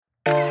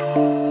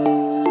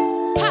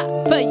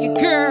for your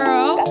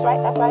girl. That's right,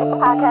 it's a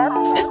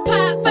podcast. It's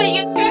pop for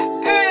your girl.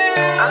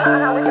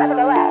 We got to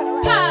go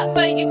out. Pop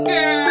for your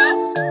girl.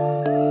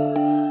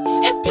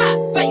 It's pop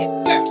for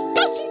your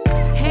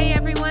girl. Hey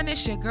everyone,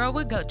 it's your girl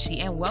Nwugochi,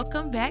 and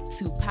welcome back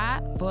to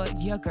Pop for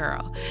Your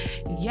Girl.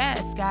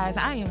 Yes, guys,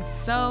 I am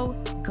so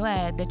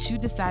glad that you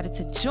decided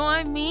to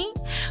join me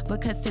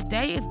because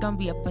today is going to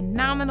be a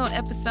phenomenal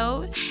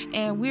episode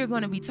and we're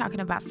going to be talking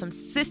about some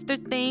sister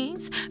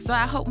things. So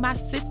I hope my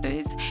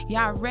sisters,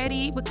 y'all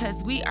ready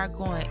because we are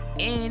going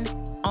in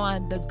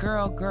on the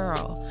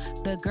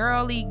the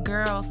girly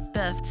girl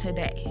stuff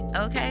today,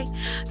 okay?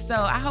 So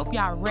I hope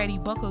y'all ready.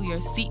 Buckle your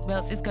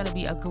seatbelts. It's going to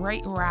be a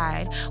great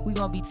ride. We're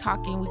going to be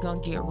talking. We're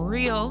going to get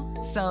real.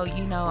 So,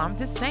 I'm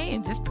just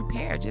saying, just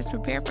prepare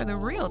for the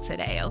real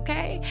today,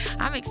 okay?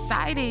 I'm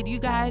excited, you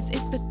guys.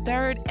 It's the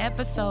third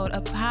episode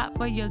of Pop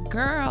for Your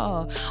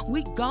Girl.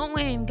 We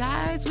going,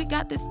 guys. We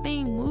got this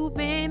thing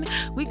moving.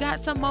 We got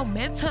some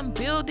momentum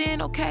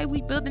building, okay?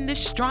 We building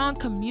this strong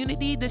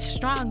community, this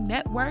strong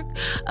network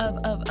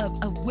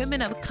of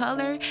women of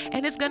color,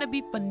 and it's gonna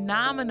be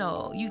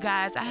phenomenal, you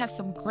guys. I have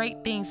some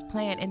great things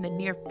planned in the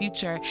near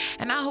future,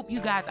 and I hope you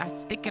guys are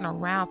sticking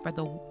around for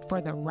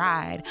the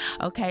ride,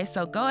 okay?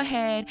 So go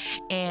ahead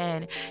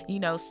and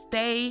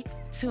stay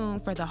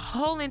tuned for the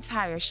whole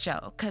entire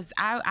show, because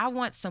I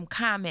want some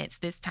comments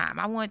this time.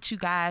 I want you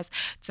guys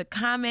to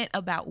comment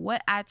about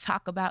what I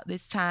talk about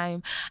this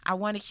time. I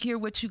want to hear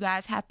what you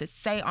guys have to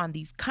say on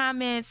these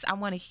comments. I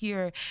want to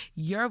hear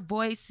your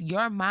voice,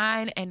 your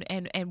mind,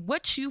 and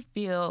what you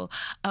feel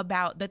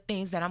about the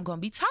things that I'm going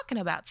to be talking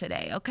about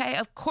today, okay?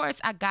 Of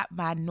course, I got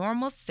my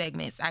normal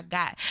segments. I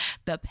got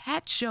the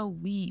Patch Your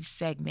Weave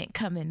segment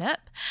coming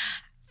up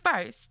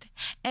first,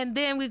 and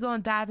then we're going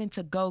to dive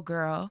into Go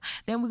Girl.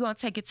 Then we're going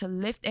to take it to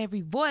Lift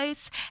Every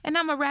Voice, and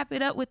I'm going to wrap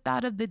it up with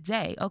Thought of the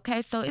Day,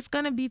 okay? So it's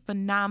going to be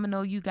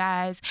phenomenal, you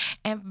guys.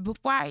 And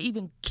before I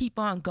even keep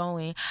on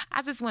going,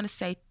 I just want to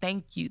say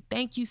thank you.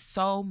 Thank you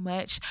so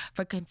much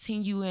for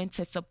continuing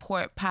to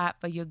support Pop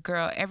for Your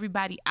Girl.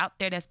 Everybody out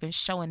there that's been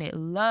showing it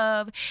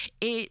love.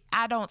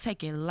 I don't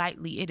take it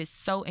lightly. It is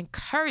so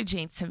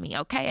encouraging to me,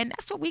 okay? And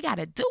that's what we got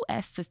to do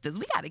as sisters.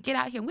 We got to get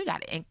out here and we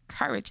got to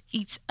encourage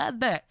each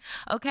other,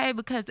 okay?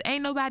 Because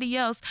ain't nobody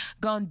else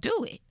gonna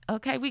do it,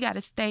 okay? We got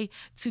to stay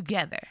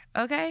together,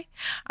 okay?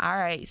 All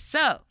right,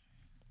 so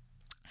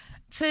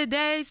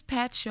today's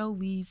Patch Your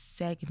Weave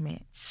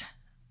segment.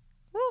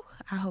 Woo,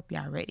 I hope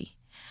y'all ready,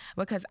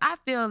 because I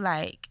feel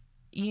like,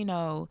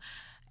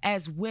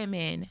 as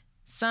women,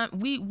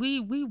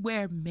 we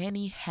wear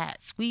many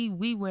hats.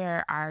 We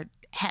wear our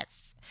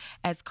hats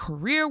as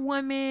career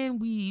women,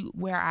 we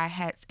wear our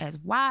hats as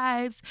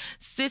wives,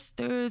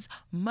 sisters,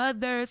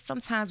 mothers.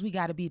 Sometimes we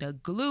got to be the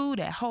glue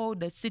that hold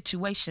the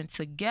situation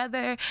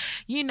together.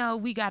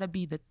 We got to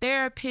be the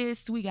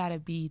therapist, we got to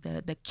be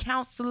the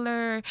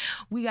counselor,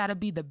 we got to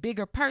be the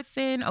bigger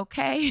person,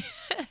 okay?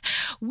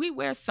 We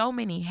wear so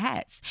many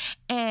hats,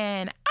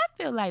 and I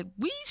feel like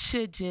we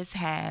should just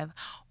have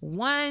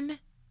one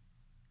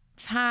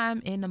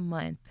time in a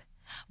month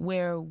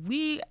where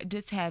we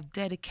just have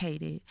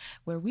dedicated,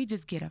 where we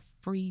just get a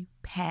free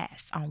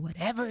pass on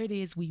whatever it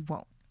is we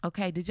want.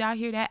 Okay, did y'all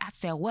hear that? I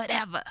said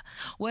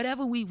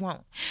whatever we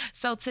want.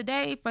 So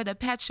today for the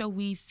Patch Your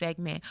Weave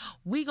segment,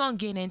 we gonna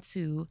get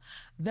into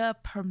the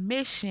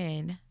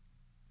permission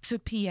to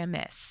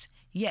PMS.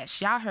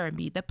 Yes, y'all heard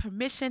me. The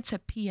permission to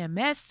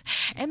PMS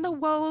and the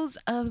woes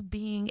of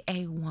being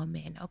a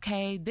woman,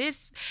 okay?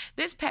 This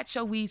Patch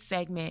Your Weave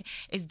segment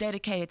is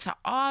dedicated to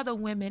all the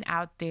women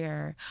out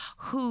there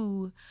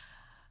who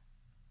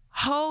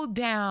hold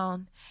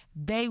down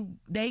they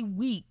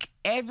week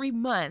every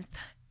month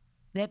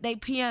that they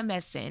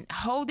PMSing.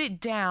 Hold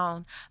it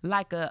down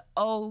like a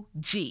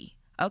OG.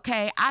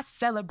 Okay, I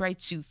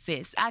celebrate you,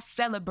 sis. I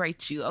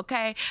celebrate you,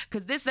 okay?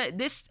 Because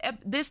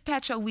this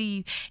Patch Your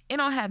Weave, it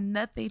don't have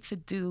nothing to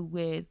do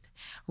with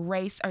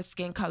race or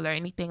skin color or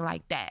anything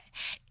like that.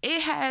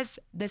 It has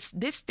this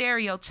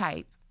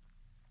stereotype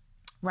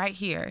right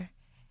here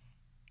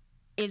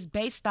is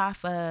based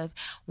off of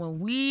when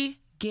we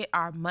get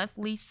our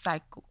monthly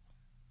cycle,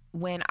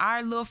 when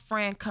our little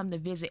friend come to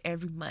visit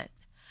every month.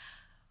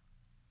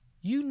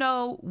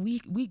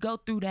 We go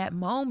through that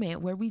moment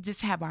where we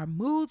just have our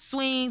mood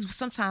swings.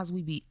 Sometimes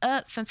we be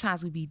up,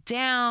 sometimes we be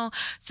down,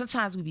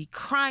 sometimes we be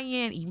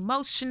crying,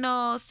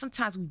 emotional,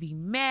 sometimes we be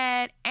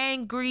mad,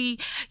 angry,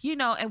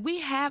 and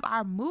we have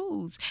our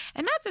moods.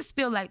 And I just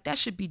feel like that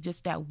should be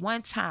just that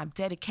one time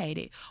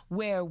dedicated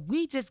where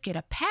we just get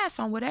a pass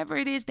on whatever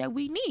it is that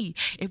we need.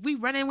 If we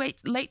running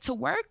late to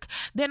work,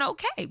 then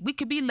okay, we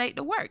could be late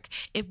to work.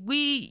 If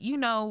we,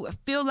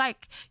 feel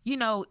like,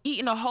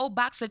 eating a whole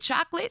box of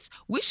chocolates,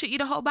 we should eat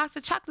a whole box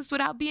of chocolates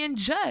without being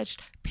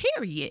judged,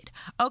 period.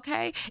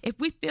 Okay? If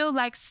we feel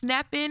like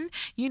snapping,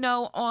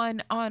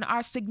 on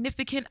our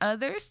significant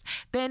others,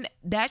 then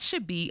that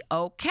should be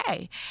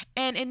okay.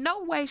 And in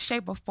no way,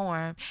 shape, or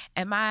form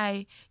am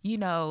I,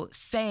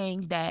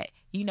 saying that,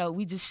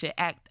 we just should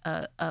act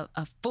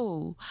a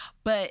fool.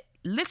 But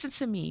listen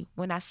to me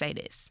when I say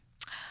this.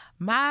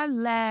 My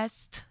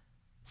last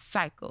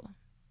cycle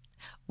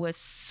was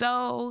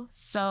so,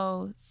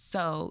 so,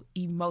 so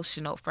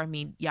emotional for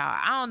me, y'all.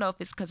 I don't know if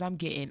it's because I'm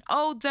getting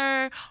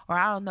older, or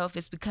I don't know if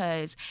it's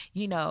because,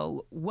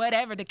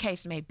 whatever the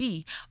case may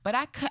be, but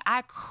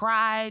I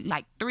cried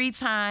like 3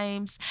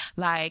 times.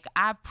 Like,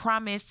 I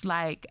promised,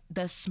 like,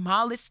 the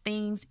smallest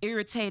things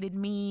irritated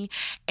me.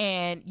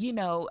 And,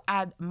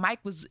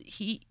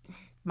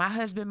 my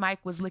husband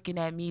Mike was looking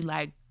at me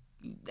like,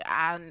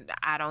 I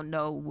don't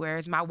know,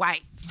 where's my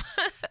wife?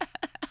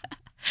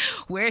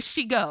 Where'd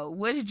she go?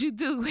 What did you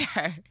do with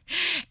her?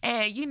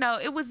 And,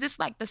 it was just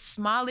like the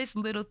smallest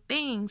little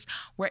things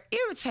were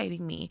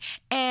irritating me.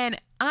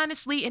 And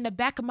honestly, in the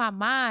back of my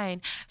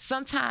mind,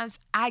 sometimes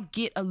I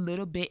get a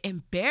little bit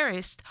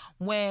embarrassed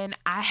when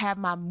I have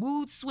my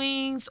mood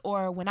swings,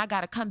 or when I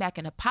got to come back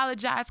and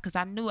apologize because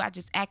I knew I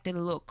just acted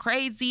a little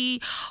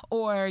crazy.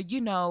 Or,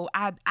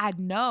 I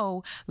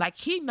know, like,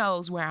 he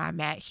knows where I'm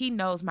at. He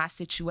knows my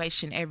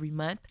situation every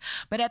month.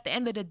 But at the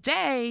end of the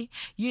day,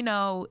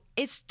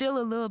 it's still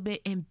a little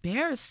bit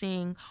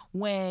embarrassing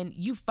when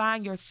you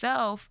find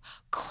yourself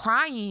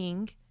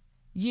crying,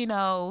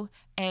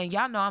 and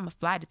y'all know I'm a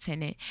flight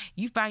attendant.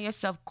 You find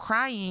yourself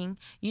crying,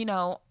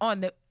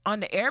 on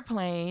the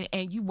airplane,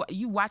 and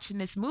you watching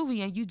this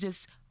movie and you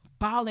just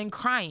bawling,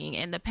 crying,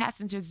 and the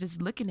passengers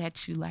just looking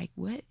at you like,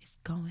 what is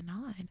going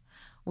on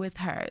with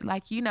her?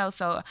 Like,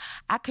 so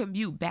I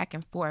commute back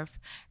and forth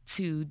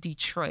to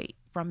Detroit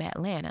from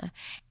Atlanta.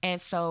 And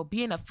so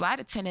being a flight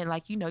attendant,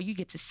 like, you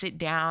get to sit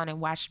down and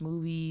watch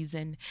movies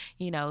and,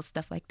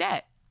 stuff like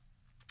that.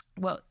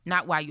 Well,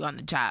 not while you're on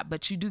the job,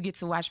 but you do get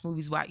to watch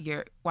movies while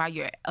you're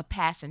a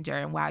passenger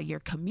and while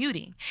you're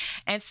commuting.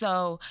 And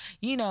so,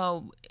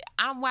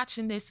 I'm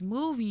watching this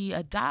movie,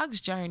 A Dog's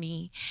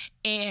Journey,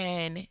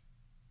 and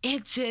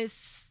it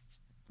just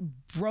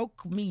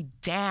broke me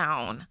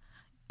down,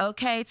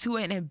 okay, to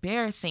an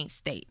embarrassing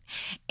state.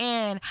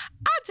 And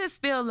I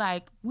just feel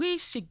like we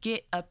should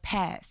get a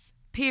pass.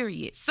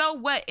 Period. So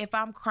what if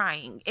I'm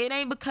crying? It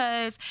ain't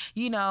because,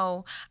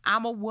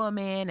 I'm a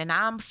woman and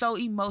I'm so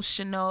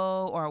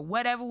emotional or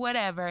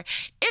whatever.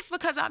 It's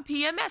because I'm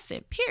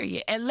PMSing,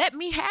 period. And let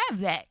me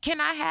have that.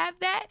 Can I have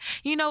that?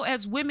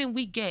 As women,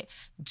 we get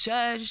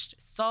judged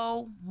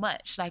so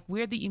much. Like,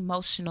 we're the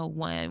emotional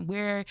one.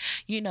 We're,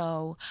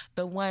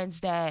 the ones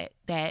that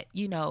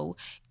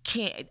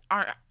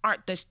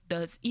aren't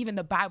the even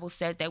the Bible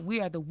says that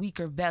we are the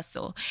weaker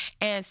vessel.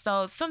 And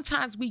so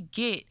sometimes we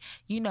get,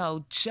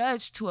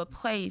 judged to a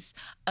place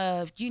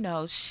of,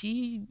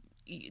 she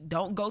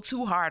don't go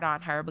too hard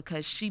on her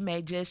because she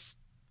may just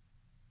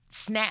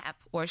snap,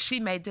 or she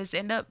may just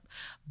end up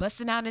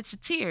busting out into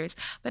tears.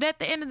 But at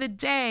the end of the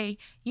day,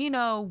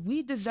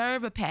 we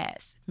deserve a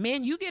pass.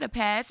 Men, you get a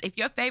pass. If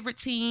your favorite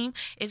team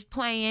is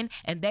playing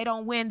and they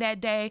don't win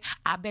that day,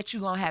 I bet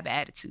you're going to have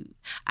attitude.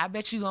 I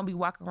bet you're going to be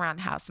walking around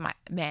the house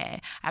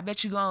mad. I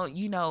bet you're going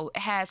to,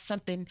 have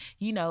something,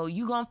 you're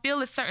going to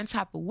feel a certain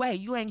type of way.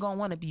 You ain't going to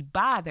want to be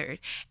bothered.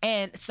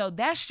 And so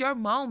that's your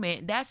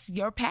moment. That's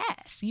your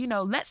pass.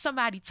 Let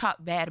somebody talk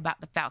bad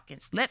about the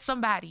Falcons. Let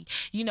somebody,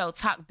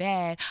 talk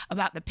bad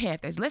about the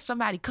Panthers. Let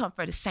somebody come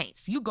for the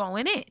Saints. You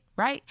going in,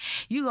 right?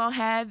 You gonna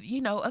have,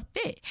 a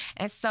fit.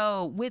 And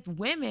so with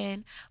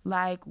women,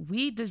 like,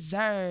 we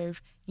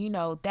deserve,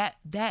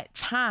 that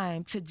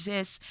time to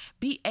just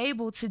be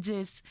able to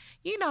just,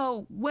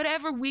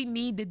 whatever we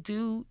need to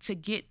do to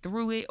get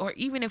through it, or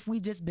even if we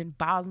just been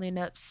bottling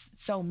up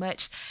so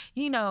much,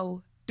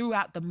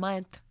 throughout the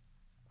month,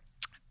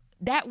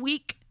 that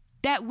week,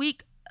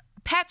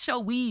 pat your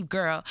weave,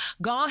 girl.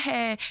 Go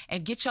ahead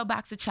and get your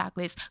box of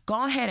chocolates.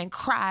 Go ahead and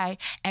cry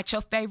at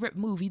your favorite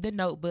movie, The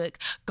Notebook.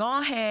 Go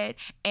ahead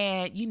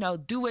and,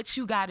 do what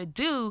you got to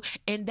do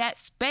in that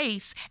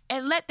space,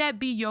 and let that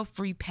be your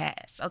free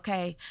pass,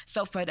 okay?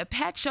 So for the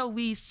Pat Your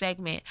Weave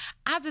segment,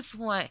 I just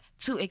want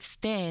to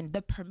extend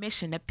the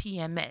permission to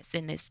PMS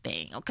in this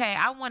thing, okay?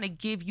 I want to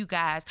give you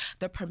guys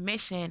the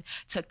permission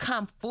to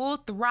come full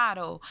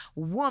throttle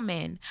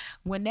woman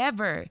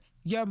whenever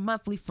your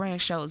monthly friend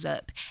shows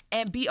up,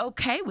 and be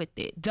okay with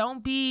it.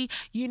 Don't be,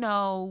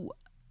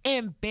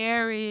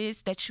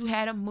 embarrassed that you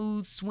had a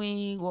mood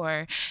swing,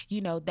 or,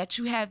 that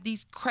you have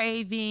these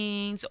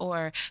cravings,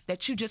 or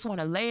that you just want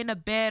to lay in the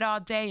bed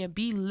all day and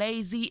be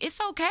lazy. It's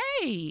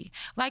okay.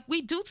 Like,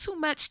 we do too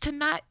much to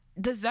not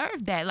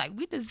deserve that. Like,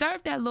 we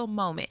deserve that little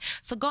moment.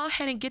 So go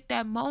ahead and get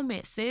that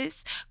moment,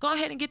 sis. Go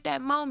ahead and get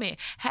that moment.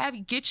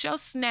 Get your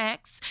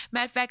snacks.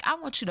 Matter of fact, I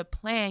want you to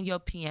plan your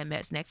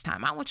PMS next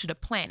time. I want you to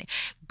plan it.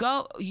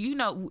 Go,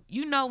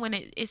 when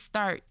it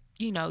start,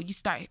 you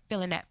start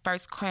feeling that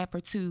first cramp or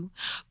two,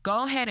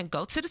 go ahead and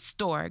go to the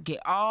store, get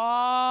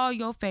all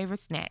your favorite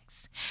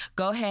snacks.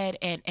 Go ahead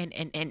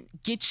and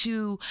get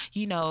you,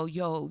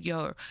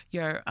 your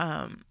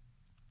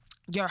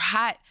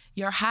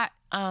hot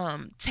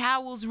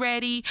towels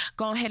ready.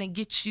 Go ahead and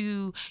get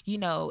you,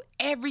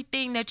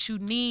 everything that you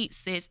need,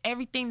 sis.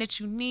 Everything that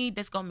you need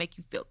that's gonna make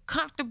you feel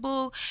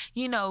comfortable.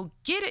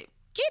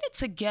 Get it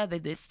together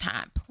this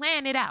time.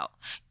 Plan it out.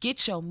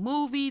 Get your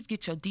movies,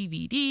 get your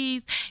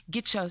DVDs,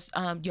 get your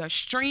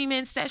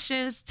streaming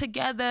sessions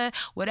together.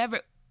 Whatever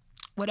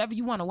whatever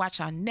you want to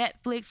watch on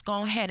Netflix,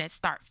 go ahead and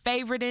start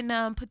favoriting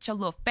them. Put your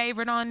little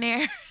favorite on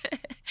there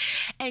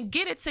and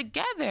get it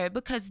together,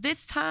 because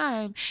this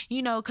time,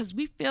 because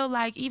we feel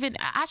like, even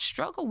I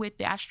struggle with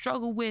it. I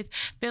struggle with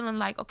feeling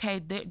like, okay,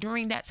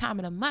 during that time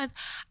of the month,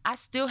 I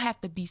still have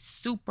to be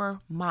super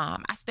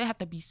mom. I still have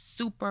to be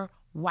super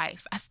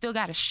wife. I still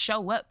got to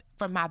show up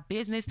for my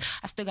business.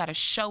 I still got to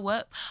show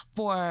up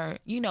for,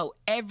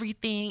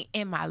 everything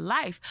in my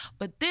life.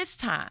 But this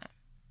time,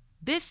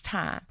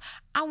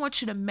 I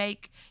want you to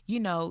make,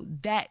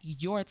 that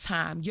your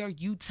time, your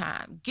you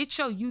time. Get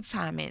your you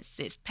time in,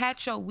 sis.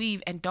 Pat your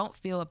weave and don't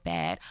feel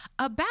bad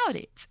about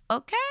it.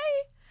 Okay?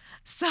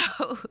 So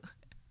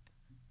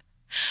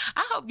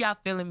I hope y'all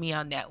feeling me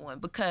on that one,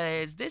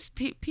 because this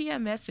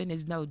PMSing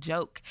is no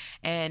joke.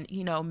 And,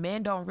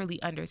 men don't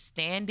really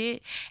understand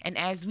it. And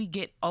as we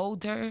get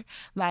older,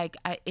 like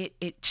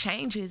it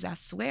changes. I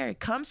swear,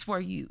 it comes for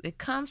you. It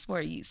comes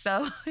for you.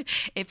 So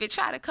if it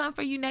try to come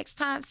for you next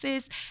time,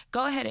 sis,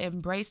 go ahead and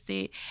embrace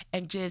it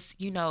and just,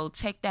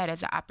 take that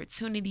as an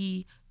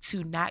opportunity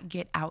to not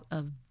get out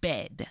of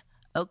bed.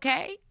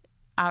 Okay?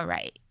 All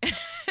right.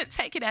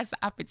 Take it as an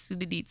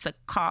opportunity to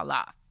call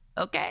off.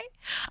 Okay?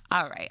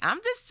 All right. I'm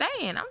just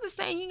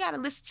saying, you got to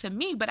listen to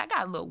me, but I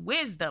got a little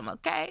wisdom.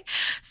 Okay?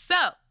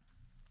 So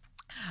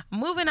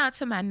moving on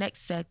to my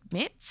next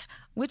segment,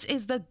 which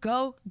is the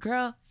Go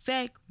Girl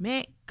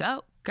segment.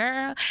 Go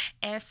Girl.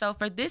 And so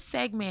for this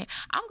segment,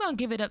 I'm going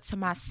to give it up to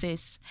my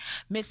sis,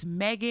 Miss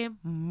Meghan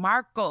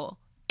Markle.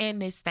 In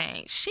this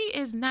thing, she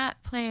is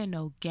not playing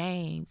no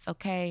games.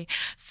 Okay?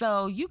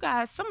 So you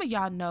guys, some of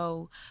y'all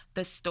know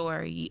the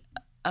story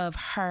of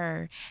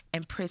her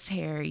and Prince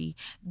Harry.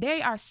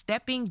 They are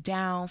stepping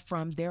down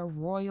from their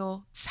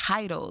royal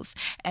titles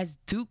as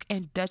Duke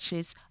and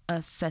Duchess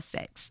of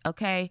Sussex.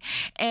 Okay?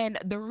 And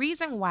the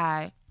reason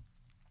why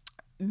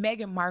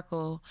Meghan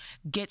Markle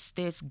gets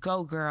this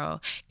Go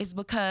Girl is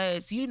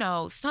because,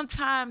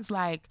 sometimes,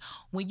 like,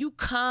 when you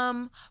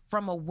come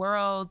from a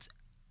world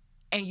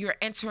and you're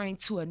entering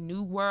to a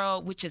new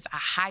world, which is a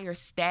higher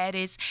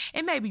status,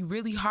 it may be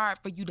really hard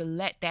for you to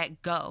let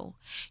that go.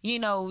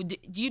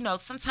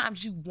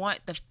 Sometimes you want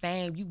the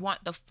fame, you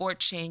want the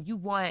fortune, you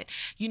want,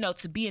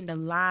 to be in the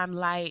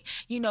limelight,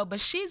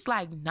 but she's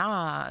like,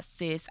 nah,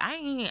 sis,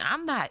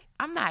 I'm not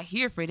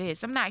here for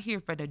this. I'm not here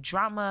for the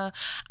drama.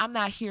 I'm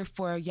not here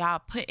for y'all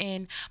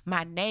putting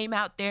my name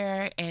out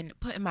there and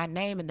putting my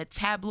name in the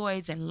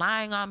tabloids and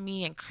lying on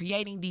me and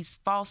creating these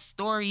false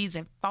stories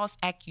and false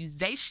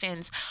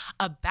accusations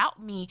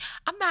about me.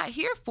 I'm not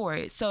here for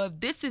it. So if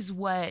this is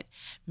what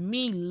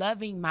me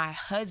loving my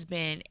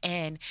husband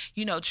and,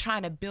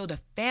 trying to build a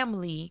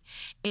family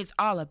is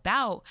all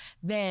about,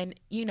 then,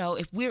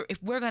 if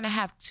we're going to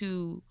have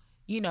to,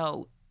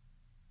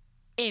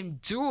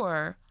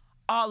 endure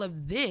all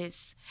of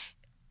this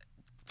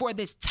for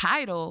this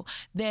title,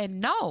 then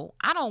no,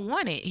 I don't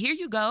want it. Here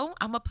you go.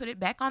 I'm going to put it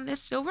back on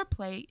this silver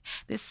plate,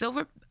 this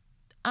silver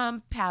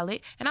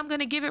palette, and I'm going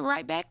to give it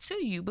right back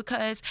to you,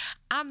 because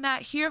I'm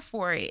not here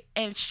for it.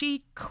 And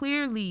she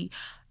clearly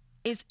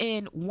is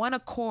in one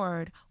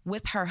accord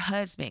with her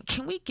husband.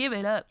 Can we give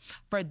it up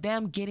for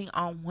them getting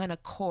on one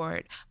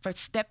accord, for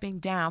stepping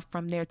down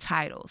from their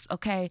titles?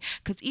 Okay?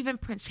 Because even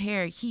Prince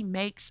Harry, he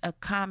makes a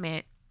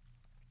comment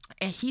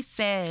and he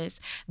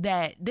says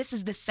that this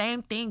is the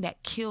same thing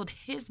that killed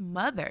his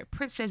mother,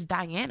 Princess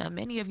Diana.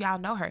 Many of y'all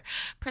know her.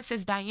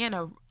 Princess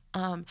Diana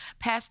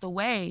passed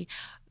away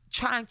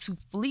trying to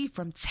flee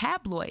from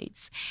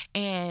tabloids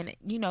and,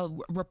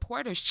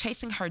 reporters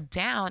chasing her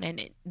down,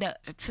 and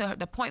to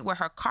the point where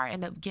her car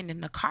ended up getting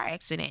in a car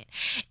accident.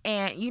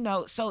 And,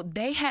 so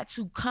they had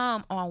to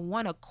come on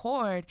one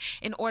accord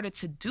in order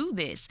to do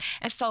this.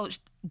 And so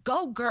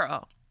go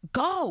girl.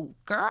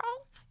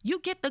 You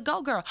get the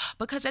Go Girl,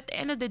 because at the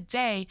end of the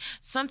day,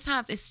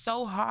 sometimes it's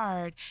so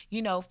hard,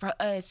 for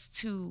us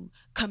to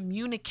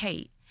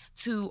communicate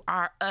to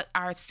our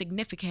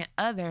significant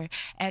other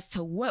as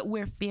to what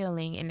we're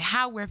feeling and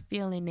how we're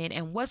feeling it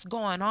and what's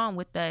going on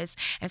with us.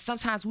 And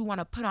sometimes we want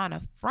to put on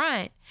a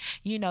front,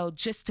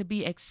 just to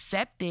be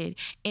accepted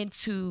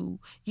into,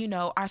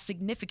 our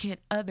significant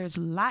other's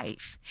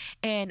life.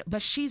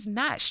 But she's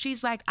not.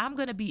 She's like, I'm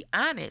going to be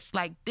honest.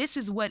 Like, this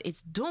is what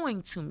it's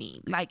doing to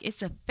me. Like,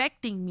 it's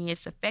affecting me.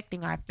 It's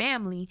affecting our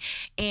family.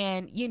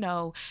 And,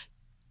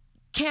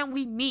 can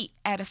we meet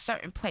at a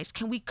certain place?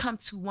 Can we come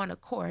to one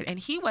accord? And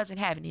he wasn't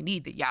having it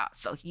either, y'all.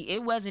 So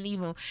it wasn't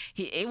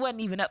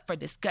even up for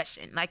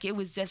discussion. Like, it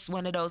was just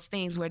one of those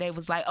things where they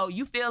was like, oh,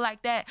 you feel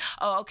like that?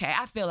 Oh, okay,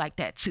 I feel like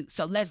that too.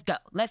 So let's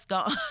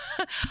go.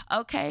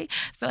 Okay.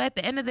 So at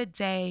the end of the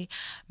day,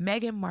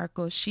 Meghan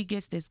Markle, she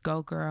gets this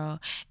Go Girl.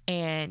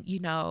 And,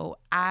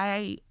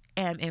 I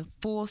am in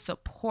full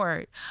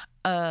support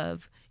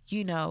of,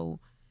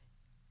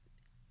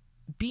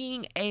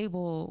 being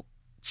able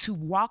to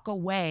walk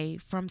away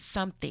from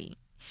something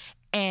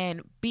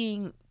and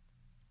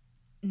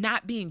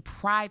not being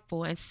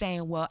prideful and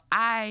saying, well,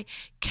 I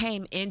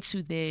came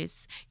into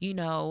this,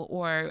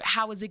 or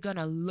how is it going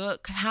to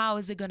look? How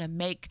is it going to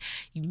make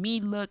me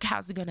look?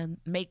 How's it going to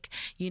make,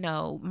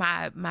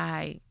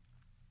 my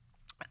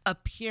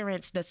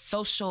appearance, the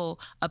social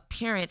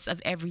appearance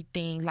of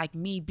everything, like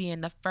me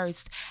being the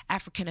first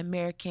African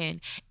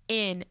American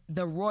in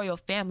the royal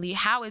family,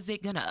 how is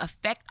it going to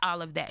affect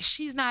all of that?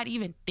 She's not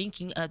even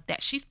thinking of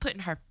that. She's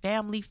putting her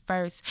family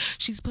first.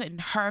 She's putting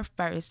her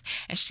first,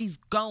 and she's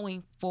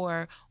going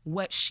for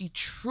what she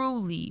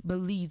truly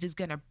believes is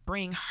going to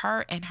bring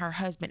her and her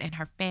husband and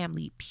her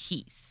family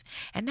peace.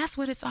 And that's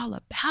what it's all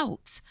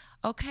about.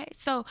 Okay,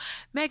 so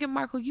Meghan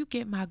Markle, you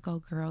get my go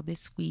girl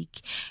this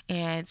week.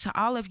 And to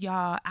all of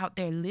y'all out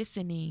there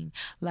listening,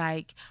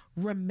 like,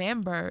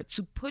 remember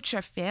to put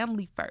your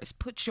family first,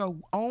 put your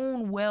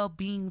own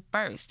well-being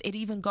first. It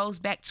even goes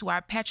back to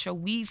our Petra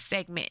Weave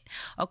segment.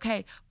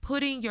 Okay,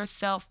 putting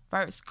yourself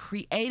first,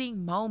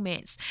 creating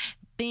moments,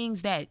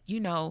 things that,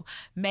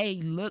 may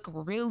look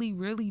really,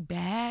 really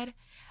bad.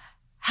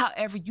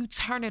 However, you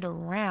turn it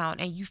around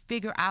and you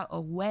figure out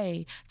a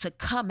way to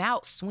come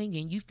out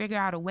swinging. You figure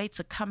out a way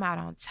to come out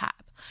on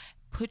top.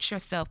 Put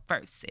yourself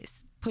first,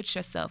 sis. Put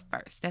yourself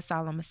first. That's all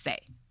I'm going to say.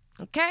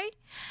 Okay?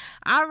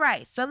 All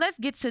right. So let's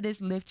get to this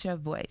Lift Your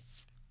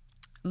Voice.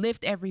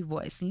 Lift Every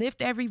Voice.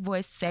 Lift Every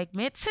Voice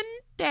segment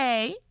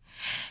today.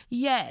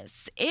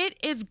 Yes, it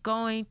is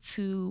going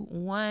to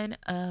one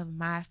of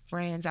my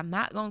friends. I'm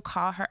not going to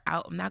call her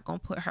out. I'm not going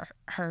to put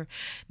her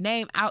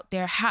name out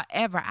there.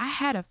 However, I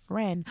had a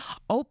friend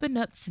open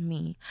up to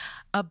me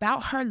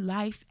about her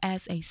life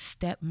as a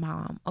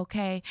stepmom,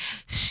 okay?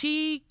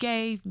 She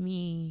gave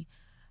me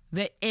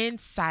the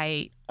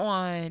insight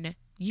on,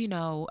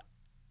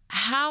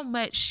 how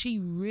much she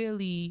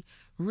really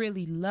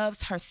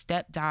loves her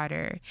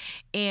stepdaughter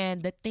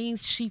and the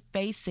things she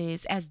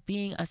faces as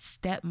being a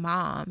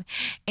stepmom.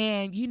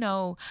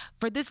 And,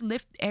 for this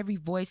Lift Every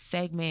Voice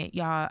segment,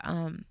 y'all,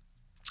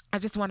 I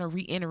just want to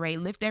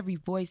reiterate, Lift Every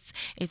Voice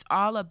is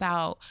all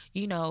about,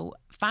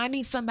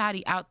 finding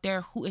somebody out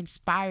there who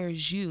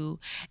inspires you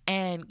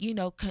and,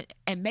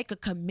 and make a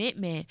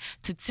commitment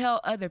to tell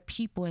other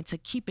people and to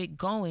keep it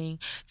going,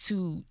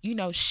 to,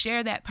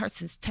 share that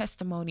person's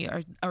testimony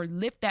or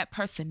lift that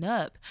person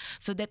up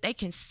so that they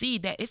can see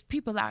that it's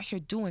people out here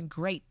doing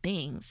great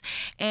things.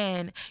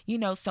 And,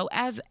 so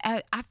as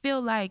I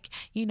feel like,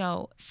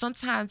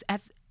 sometimes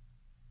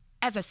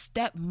as a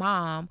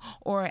stepmom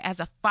or as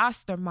a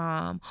foster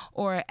mom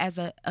or as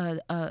a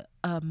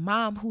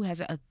mom who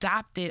has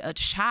adopted a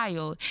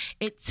child,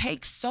 it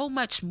takes so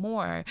much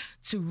more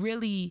to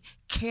really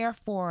care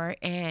for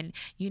and,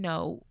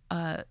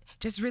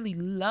 just really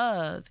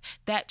love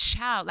that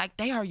child. Like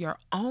they are your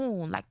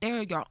own,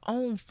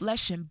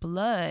 flesh and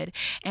blood,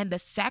 and the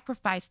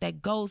sacrifice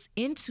that goes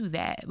into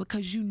that,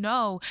 because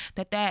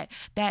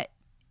that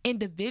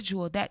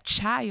individual, that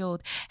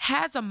child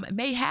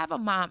may have a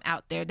mom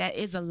out there that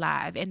is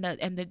alive, and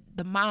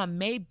the mom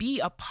may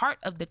be a part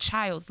of the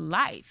child's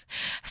life.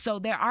 So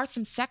there are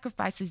some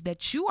sacrifices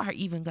that you are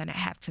even going to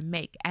have to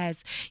make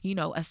as,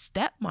 a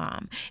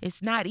stepmom.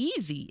 It's not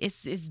easy.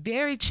 It's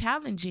very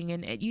challenging.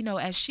 And,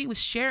 as she was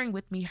sharing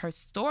with me her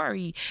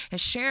story and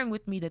sharing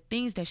with me the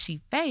things that she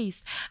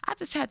faced, I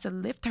just had to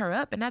lift her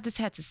up and I just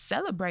had to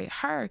celebrate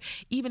her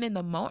even in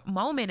the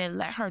moment and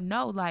let her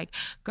know, like,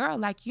 girl,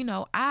 like,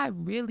 I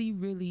really,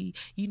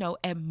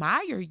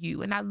 admire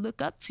you and I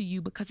look up to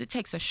you, because it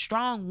takes a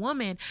strong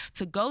woman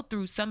to go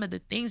through some of the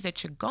things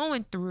that you're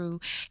going through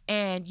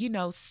and,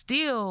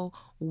 still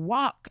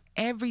walk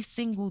every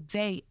single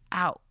day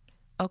out.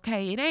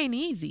 Okay, it ain't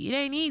easy.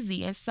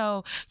 And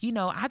so,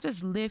 I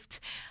just lift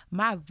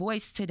my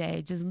voice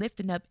today, just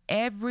lifting up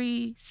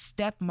every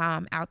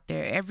stepmom out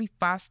there, every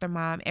foster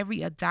mom,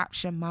 every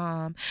adoption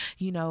mom,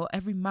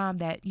 every mom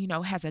that,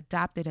 has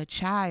adopted a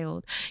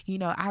child.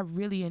 I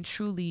really and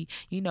truly,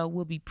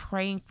 will be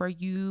praying for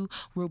you.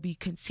 We'll be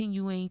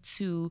continuing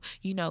to,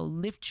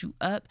 lift you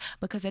up,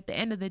 because at the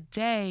end of the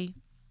day,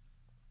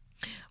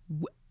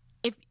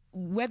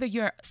 whether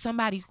you're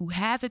somebody who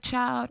has a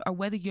child or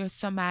whether you're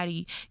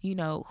somebody,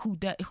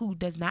 who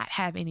does not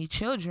have any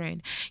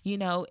children,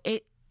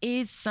 it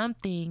is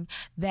something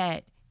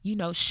that,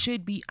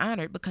 should be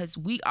honored, because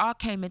we all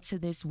came into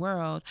this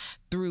world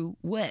through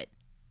what?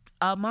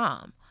 A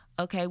mom.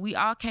 Okay, we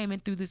all came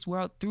in through this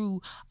world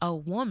through a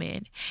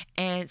woman.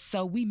 And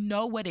so we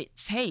know what it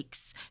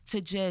takes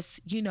to just,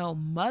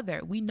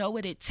 mother. We know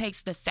what it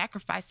takes, the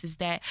sacrifices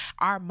that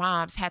our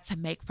moms had to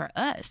make for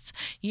us,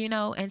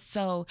 And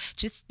so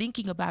just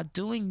thinking about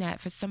doing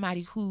that for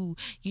somebody who,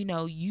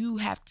 you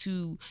have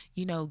to,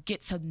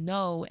 get to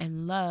know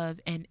and love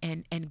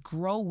and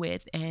grow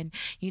with and,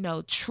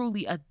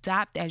 truly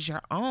adopt as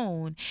your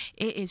own,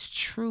 it is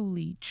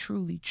truly,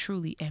 truly,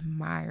 truly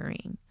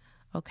admiring.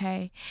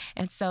 Okay.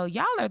 And so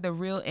y'all are the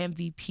real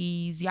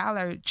MVPs. Y'all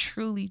are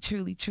truly,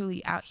 truly,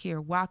 truly out here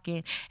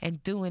walking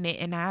and doing it.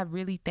 And I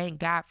really thank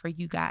God for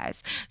you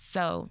guys.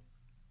 So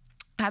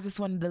I just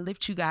wanted to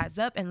lift you guys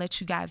up and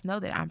let you guys know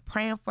that I'm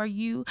praying for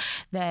you,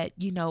 that,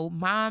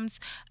 moms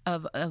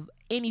of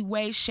any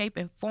way, shape,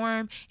 and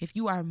form, if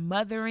you are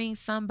mothering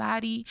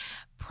somebody,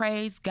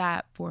 praise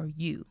God for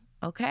you.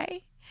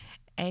 Okay.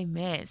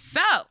 Amen. So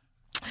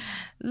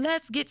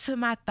let's get to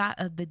my thought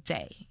of the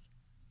day.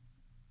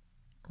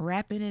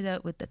 Wrapping it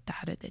up with the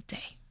thought of the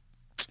day.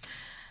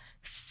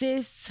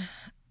 sis,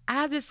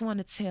 I just want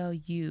to tell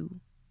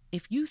you,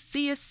 if you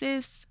see a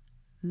sis,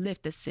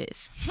 lift a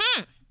sis.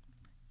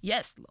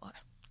 Yes, Lord.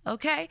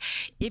 Okay?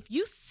 If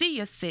you see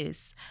a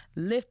sis,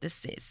 lift a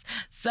sis.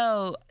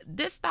 So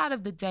this thought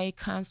of the day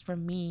comes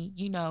from me,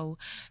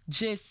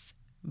 just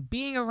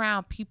being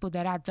around people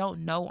that I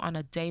don't know on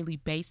a daily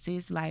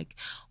basis, like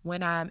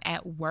when I'm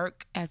at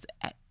work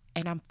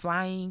and I'm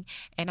flying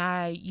and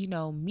I,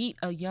 meet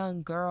a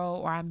young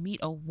girl or I meet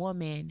a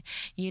woman,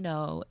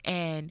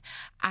 and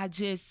I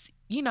just,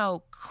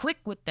 click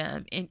with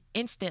them and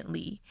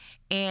instantly.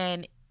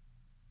 And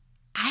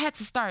I had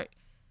to start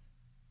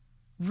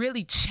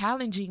really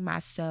challenging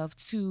myself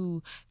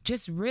to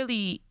just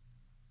really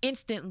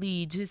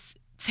instantly just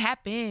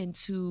tap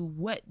into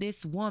what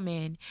this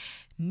woman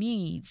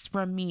needs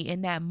from me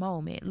in that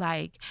moment.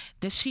 Like,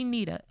 does she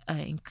need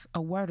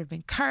a word of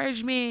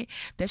encouragement?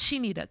 Does she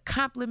need a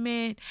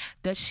compliment?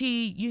 Does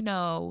she,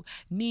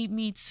 need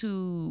me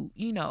to,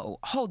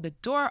 hold the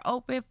door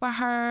open for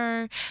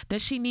her?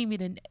 Does she need me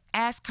to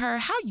ask her,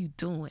 how you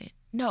doing?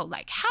 No,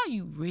 like, how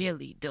you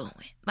really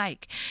doing?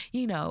 Like,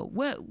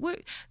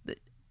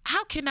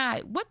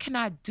 what can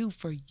I do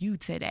for you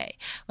today?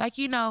 Like,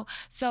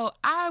 so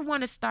I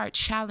want to start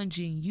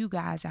challenging you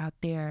guys out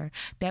there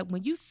that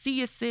when you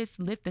see a sis,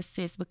 lift a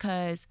sis,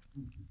 because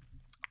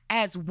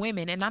as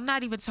women, and I'm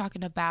not even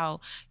talking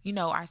about,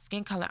 our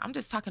skin color, I'm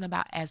just talking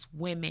about as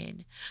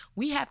women,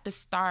 we have to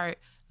start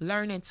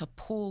learning to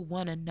pull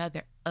one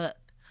another up.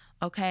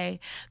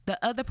 Okay.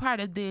 The other part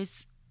of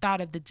this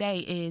thought of the day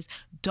is,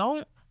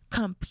 don't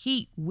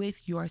compete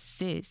with your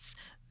sis.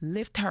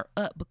 Lift her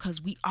up,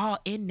 because we all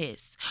in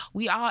this.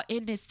 We all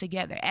in this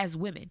together as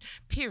women,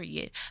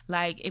 period.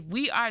 Like, if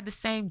we are the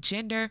same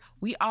gender,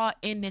 we all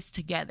in this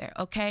together,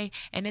 okay?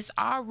 And it's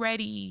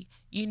already,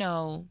 we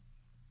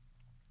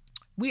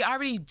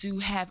already do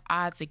have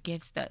odds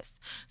against us.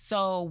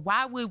 So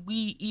why would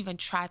we even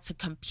try to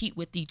compete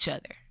with each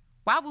other?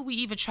 Why would we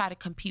even try to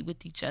compete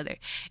with each other?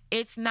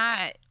 It's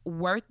not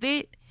worth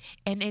it,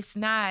 and it's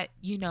not,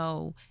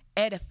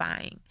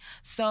 edifying.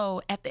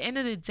 So at the end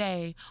of the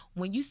day,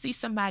 when you see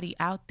somebody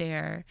out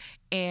there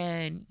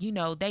and,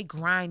 they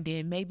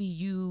grinding, maybe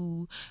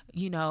you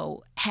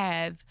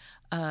have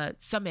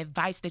some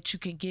advice that you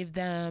can give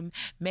them.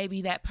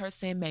 Maybe that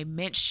person may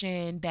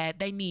mention that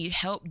they need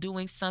help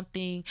doing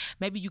something.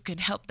 Maybe you can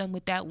help them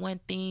with that one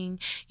thing,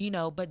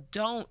 but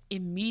don't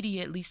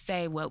immediately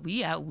say, well,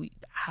 we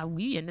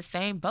in the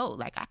same boat.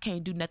 Like, I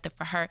can't do nothing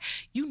for her.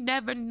 You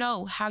never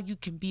know how you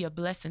can be a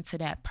blessing to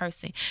that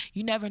person.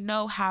 You never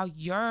know how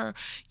your,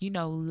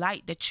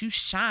 light that you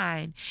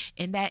shine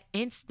in that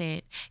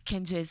instant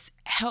can just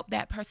help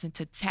that person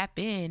to tap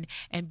in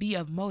and be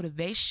of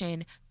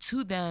motivation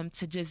to them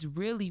to just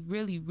really,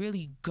 really,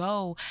 really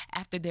go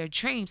after their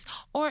dreams.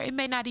 Or it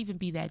may not even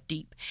be that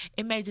deep.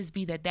 It may just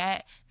be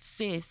that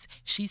sis,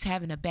 she's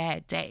having a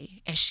bad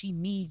day and she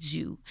needs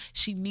you.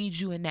 She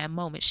needs you in that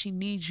moment. She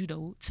needs you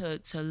to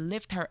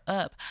lift her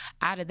up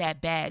out of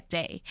that bad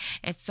day.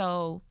 And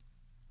so,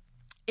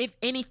 if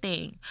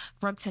anything,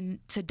 from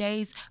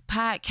today's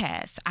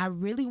podcast, I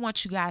really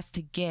want you guys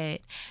to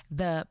get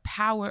the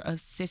power of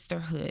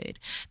sisterhood,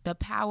 the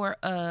power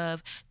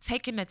of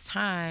taking the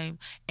time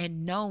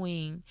and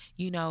knowing,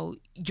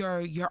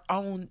 your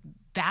own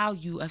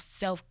value of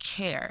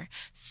self-care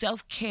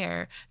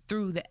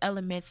through the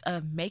elements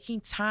of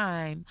making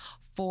time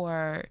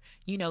for,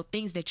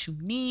 things that you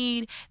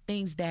need,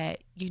 things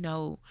that,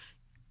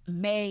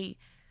 may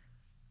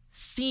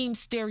seem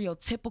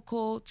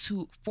stereotypical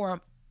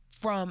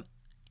from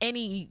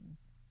any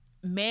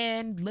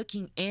man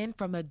looking in,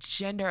 from a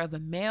gender of a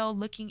male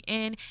looking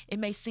in. It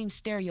may seem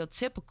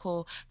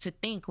stereotypical to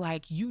think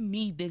like you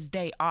need this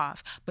day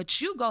off, but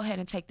you go ahead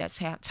and take that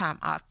time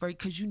off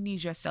because you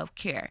need your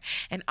self-care.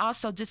 And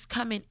also just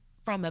coming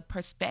from a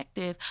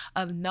perspective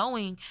of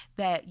knowing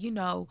that,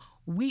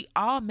 we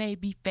all may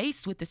be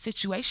faced with a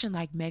situation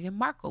like Meghan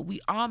Markle.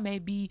 We all may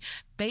be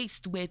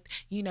faced with,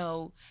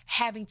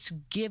 having to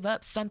give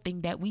up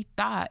something that we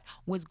thought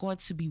was going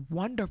to be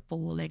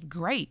wonderful and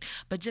great,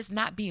 but just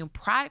not being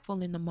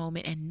prideful in the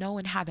moment and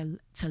knowing how to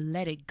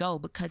let it go,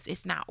 because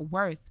it's not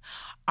worth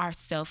our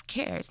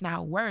self-care. It's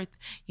not worth,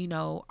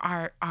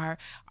 our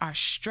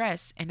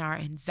stress and our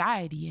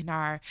anxiety and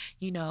our,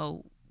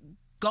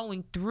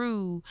 going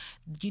through,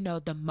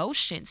 the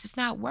motions. It's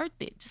not worth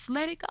it. Just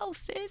let it go,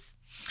 sis.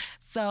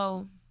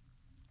 So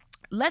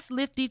let's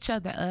lift each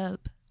other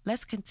up.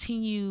 Let's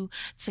continue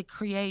to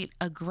create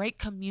a great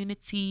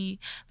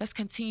community. Let's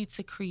continue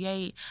to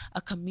create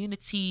a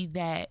community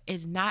that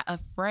is not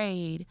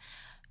afraid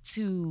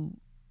to,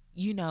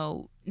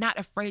 not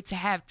afraid to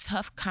have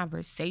tough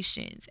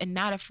conversations and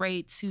not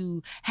afraid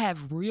to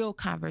have real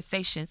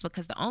conversations,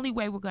 because the only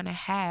way we're going to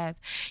have,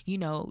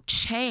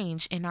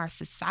 change in our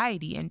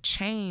society and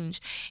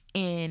change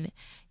in,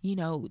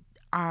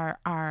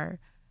 our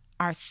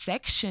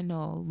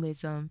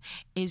sectionalism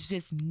is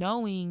just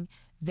knowing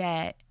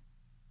that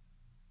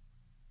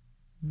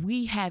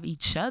we have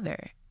each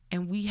other.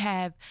 And we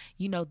have,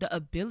 the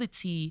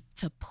ability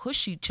to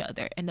push each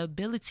other and the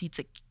ability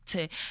to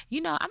to,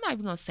 I'm not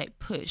even going to say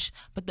push,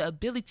 but the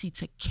ability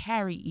to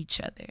carry each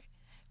other.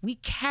 We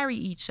carry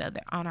each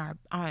other on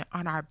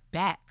our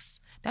backs.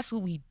 That's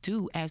what we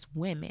do as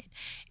women.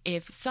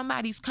 If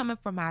somebody's coming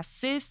for my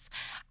sis,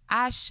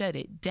 I shut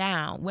it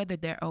down, whether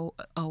they're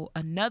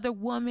another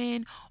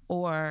woman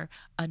or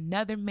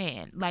another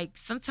man. Like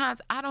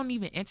sometimes I don't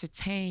even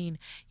entertain,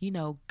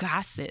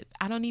 gossip.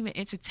 I don't even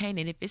entertain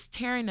it. If it's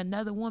tearing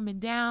another woman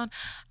down,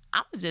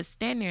 I'm going to just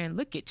stand there and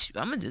look at you.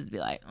 I'm going to just be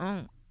like,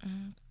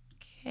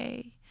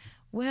 okay.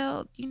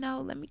 Well,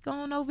 let me go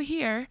on over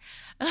here.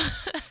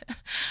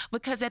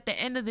 Because at the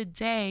end of the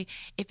day,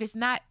 if it's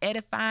not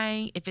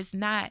edifying, if it's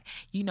not,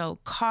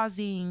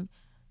 causing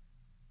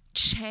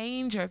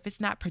change, or if it's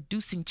not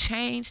producing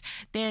change,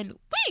 then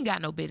we ain't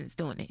got no business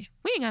doing it.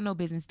 We ain't got no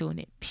business doing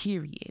it,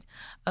 period.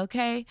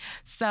 Okay?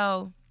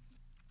 So,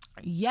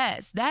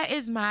 yes, that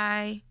is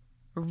my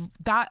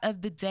thought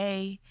of the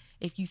day.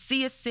 If you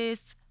see a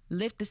sis,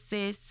 lift the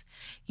sis.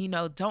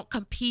 Don't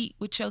compete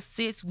with your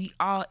sis. We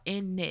all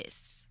in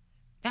this.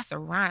 That's a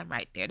rhyme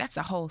right there. That's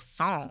a whole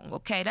song,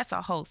 okay? That's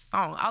a whole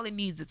song. All it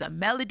needs is a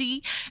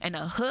melody and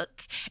a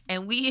hook,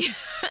 and we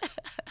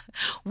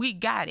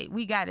got it.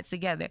 We got it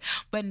together.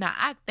 But now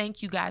I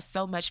thank you guys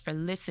so much for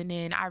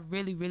listening. I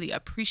really, really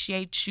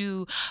appreciate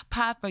you.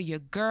 Pod for your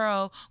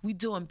girl. We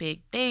doing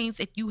big things.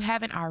 If you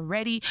haven't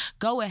already,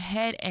 go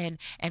ahead and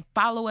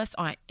follow us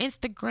on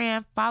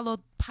Instagram.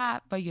 Follow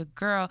Pod for your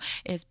girl.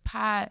 Is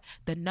Pod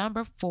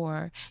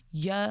 4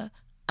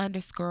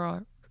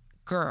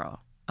 _girl.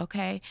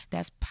 Okay,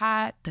 that's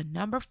Pod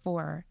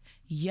 4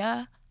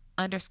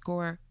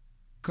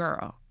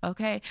 _girl.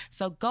 Okay,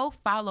 so go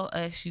follow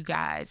us, you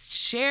guys.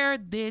 Share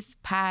this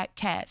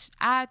podcast.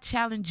 I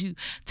challenge you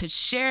to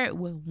share it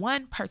with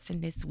one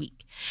person this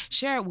week.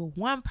 Share it with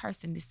one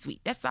person this week.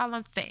 That's all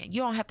I'm saying.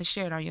 You don't have to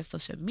share it on your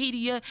social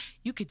media.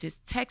 You could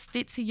just text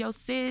it to your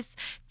sis,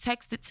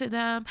 text it to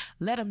them,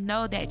 let them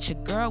know that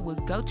your girl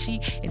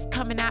Nwugochi is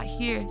coming out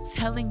here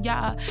telling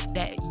y'all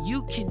that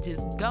you can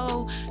just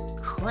go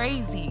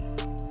crazy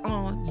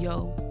on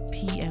your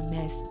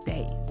PMS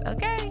days,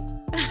 okay?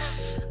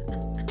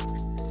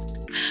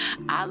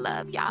 I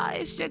love y'all.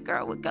 It's your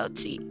girl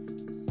Nwugochi.